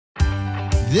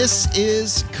This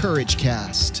is Courage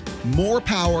Cast. More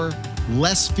power,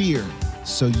 less fear,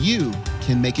 so you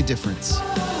can make a difference.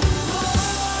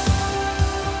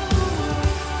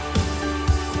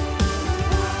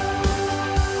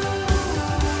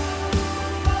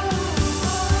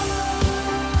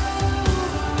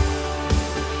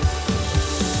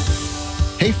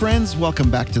 Hey friends, welcome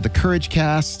back to the Courage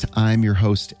Cast. I'm your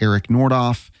host, Eric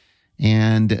Nordoff.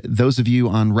 And those of you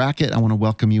on Racket, I want to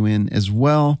welcome you in as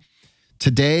well.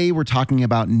 Today, we're talking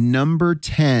about number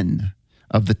 10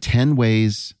 of the 10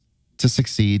 ways to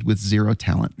succeed with zero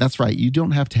talent. That's right. You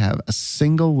don't have to have a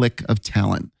single lick of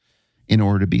talent in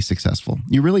order to be successful.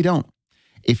 You really don't.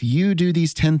 If you do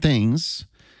these 10 things,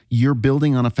 you're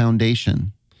building on a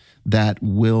foundation that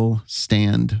will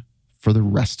stand for the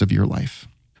rest of your life.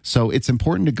 So it's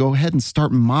important to go ahead and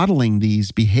start modeling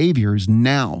these behaviors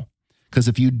now. Because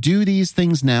if you do these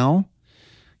things now,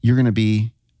 you're going to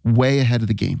be way ahead of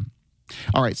the game.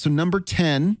 All right, so number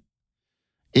 10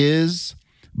 is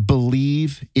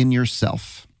believe in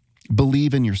yourself.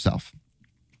 Believe in yourself.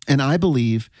 And I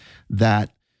believe that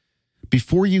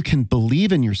before you can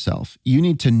believe in yourself, you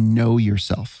need to know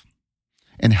yourself.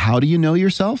 And how do you know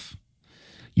yourself?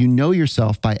 You know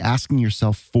yourself by asking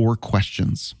yourself 4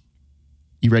 questions.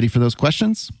 You ready for those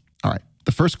questions? All right,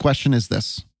 the first question is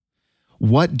this.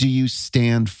 What do you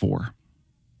stand for?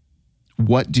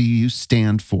 What do you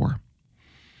stand for?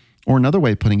 Or another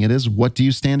way of putting it is, what do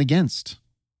you stand against?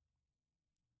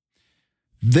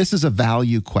 This is a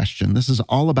value question. This is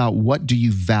all about what do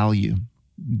you value?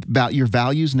 Your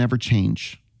values never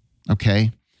change,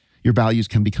 okay? Your values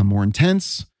can become more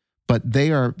intense, but they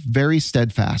are very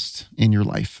steadfast in your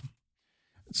life.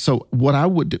 So what I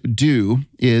would do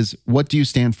is, what do you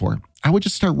stand for? I would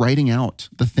just start writing out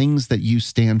the things that you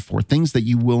stand for, things that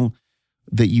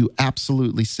you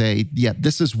absolutely say, yeah,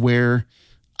 this is where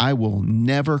I will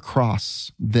never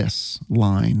cross this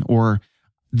line, or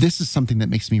this is something that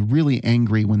makes me really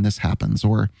angry when this happens,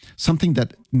 or something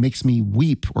that makes me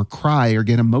weep or cry or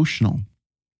get emotional.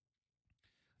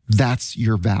 That's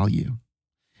your value.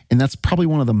 And that's probably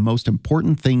one of the most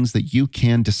important things that you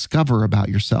can discover about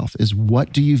yourself is,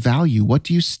 what do you value? What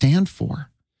do you stand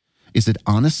for? Is it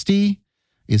honesty?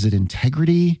 Is it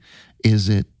integrity? Is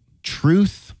it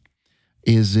truth?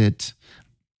 Is it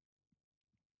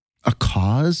a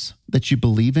cause that you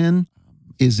believe in?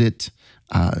 Is it,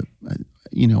 a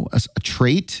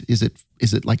trait? Is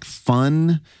it like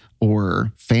fun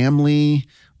or family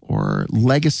or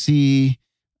legacy?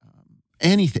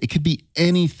 Anything. It could be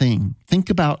anything. Think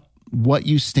about what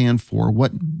you stand for,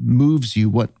 what moves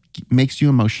you, what makes you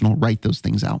emotional. Write those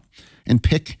things out and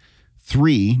pick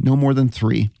 3, no more than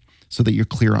 3, so that you're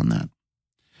clear on that.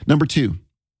 Number 2,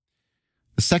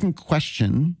 the second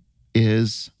question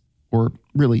is, or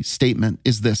really statement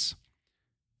is this: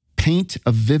 paint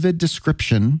a vivid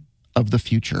description of the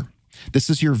future. This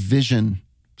is your vision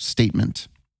statement.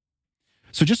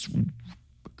 So just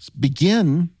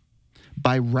begin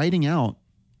by writing out,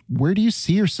 where do you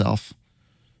see yourself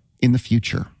in the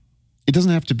future? It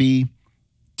doesn't have to be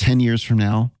 10 years from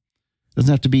now. It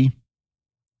doesn't have to be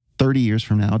 30 years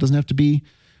from now. It doesn't have to be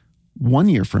 1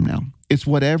 year from now. It's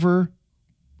whatever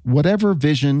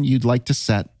vision you'd like to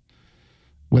set,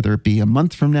 whether it be a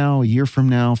month from now, a year from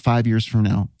now, 5 years from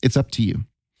now. It's up to you.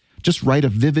 Just write a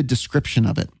vivid description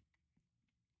of it.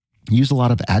 Use a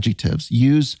lot of adjectives.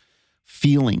 Use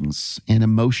feelings and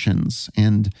emotions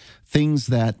and things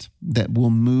that will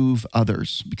move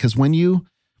others. Because when you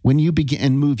begin,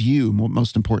 and move you,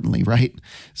 most importantly, right?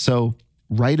 So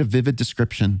write a vivid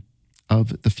description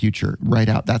of the future. Write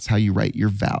out. That's how you write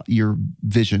your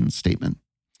vision statement.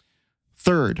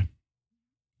 Third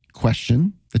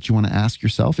question that you want to ask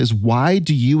yourself is, why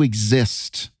do you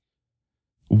exist?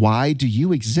 Why do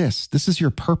you exist? This is your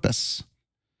purpose.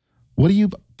 What do you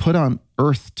put on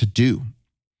earth to do?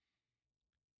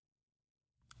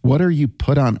 What are you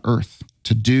put on earth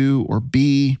to do or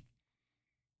be?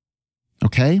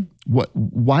 Okay?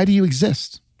 Why do you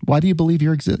exist? Why do you believe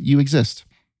you exist?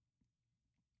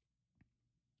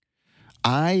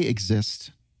 I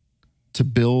exist to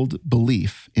build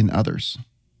belief in others.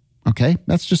 Okay?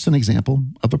 That's just an example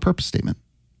of a purpose statement.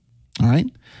 All right?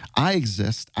 I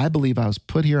exist. I believe I was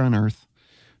put here on earth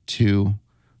to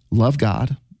love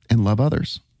God and love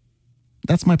others.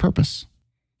 That's my purpose.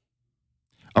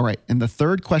 All right. And the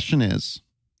third question is,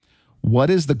 what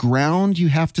is the ground you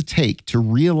have to take to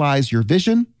realize your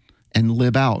vision and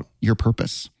live out your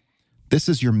purpose? This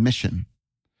is your mission.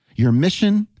 Your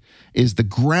mission is the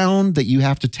ground that you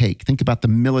have to take. Think about the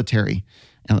military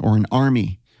or an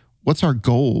army. What's our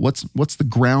goal? What's the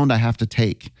ground I have to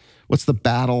take? What's the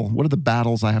battle? What are the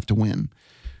battles I have to win?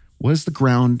 What is the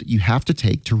ground you have to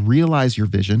take to realize your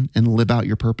vision and live out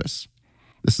your purpose?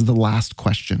 This is the last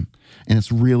question, and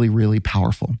it's really, really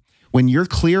powerful. When you're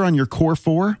clear on your core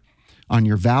four, on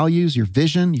your values, your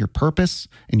vision, your purpose,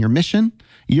 and your mission,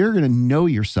 you're going to know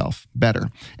yourself better.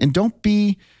 And don't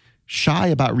be shy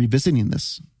about revisiting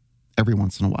this every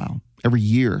once in a while, every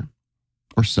year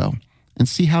or so, and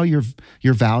see how your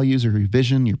values or your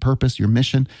vision, your purpose, your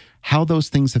mission, how those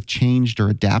things have changed or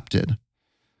adapted.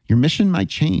 Your mission might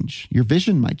change, your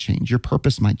vision might change, your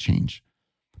purpose might change.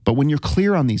 But when you're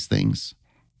clear on these things,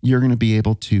 you're going to be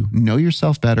able to know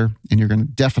yourself better, and you're going to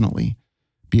definitely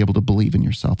be able to believe in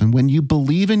yourself. And when you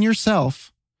believe in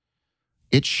yourself,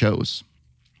 it shows.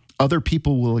 Other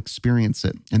people will experience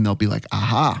it, and they'll be like,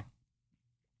 aha,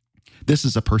 this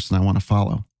is a person I want to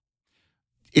follow.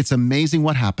 It's amazing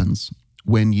what happens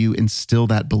when you instill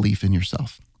that belief in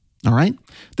yourself. All right?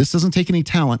 This doesn't take any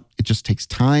talent. It just takes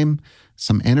time,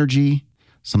 some energy,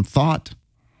 some thought.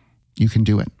 You can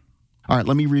do it. All right,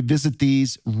 let me revisit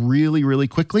these really, really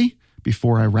quickly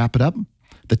before I wrap it up.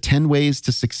 The 10 ways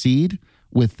to succeed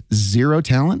with zero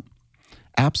talent.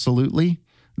 Absolutely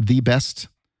the best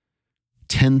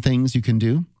 10 things you can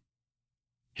do.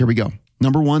 Here we go.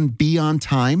 Number 1, be on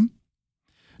time.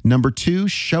 Number 2,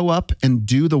 show up and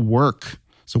do the work.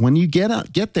 So when you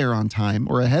get there on time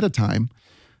or ahead of time,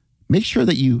 make sure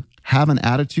that you have an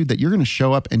attitude that you're going to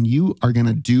show up and you are going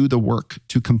to do the work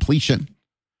to completion.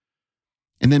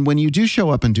 And then when you do show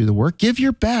up and do the work, give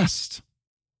your best.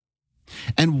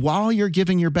 And while you're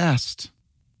giving your best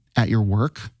at your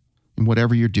work and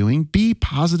whatever you're doing, be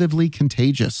positively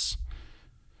contagious.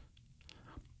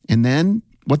 And then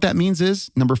what that means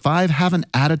is, number 5, have an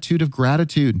attitude of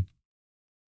gratitude.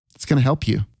 It's going to help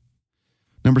you.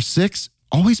 Number 6,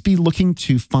 always be looking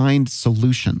to find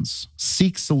solutions.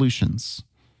 Seek solutions.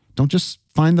 Don't just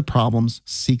find the problems,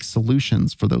 seek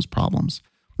solutions for those problems.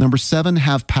 Number 7,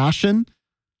 have passion.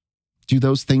 Do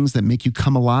those things that make you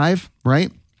come alive,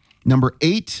 right? Number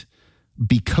 8,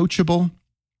 be coachable.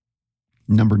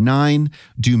 Number 9,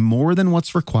 do more than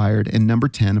what's required. And number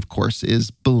 10, of course,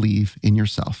 is believe in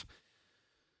yourself.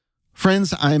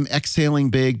 Friends, I'm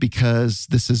exhaling big because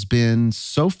this has been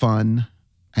so fun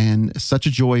and such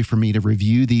a joy for me to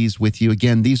review these with you.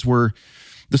 Again, this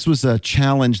was a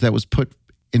challenge that was put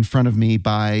in front of me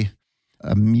by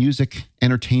a music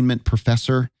entertainment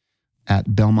professor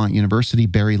at Belmont University.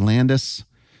 Barry Landis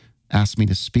asked me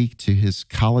to speak to his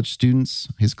college students,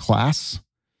 his class,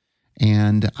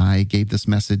 and I gave this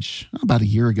message about a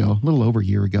year ago, a little over a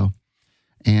year ago.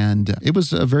 And it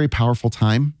was a very powerful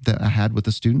time that I had with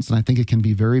the students, and I think it can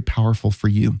be very powerful for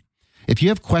you. If you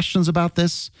have questions about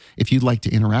this, if you'd like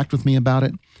to interact with me about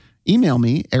it, email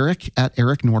me,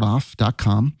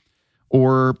 eric@ericnordhoff.com,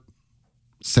 or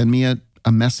send me a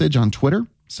message on Twitter,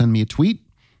 send me a tweet,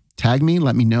 tag me,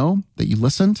 let me know that you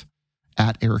listened,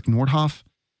 @EricNordhoff.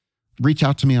 Reach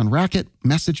out to me on Racket,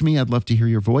 message me. I'd love to hear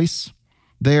your voice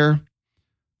there.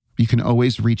 You can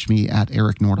always reach me at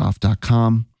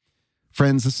ericnordhoff.com.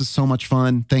 Friends, this is so much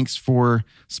fun. Thanks for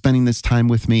spending this time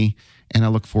with me, and I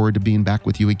look forward to being back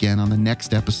with you again on the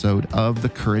next episode of the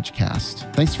Courage Cast.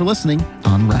 Thanks for listening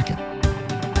on Racket.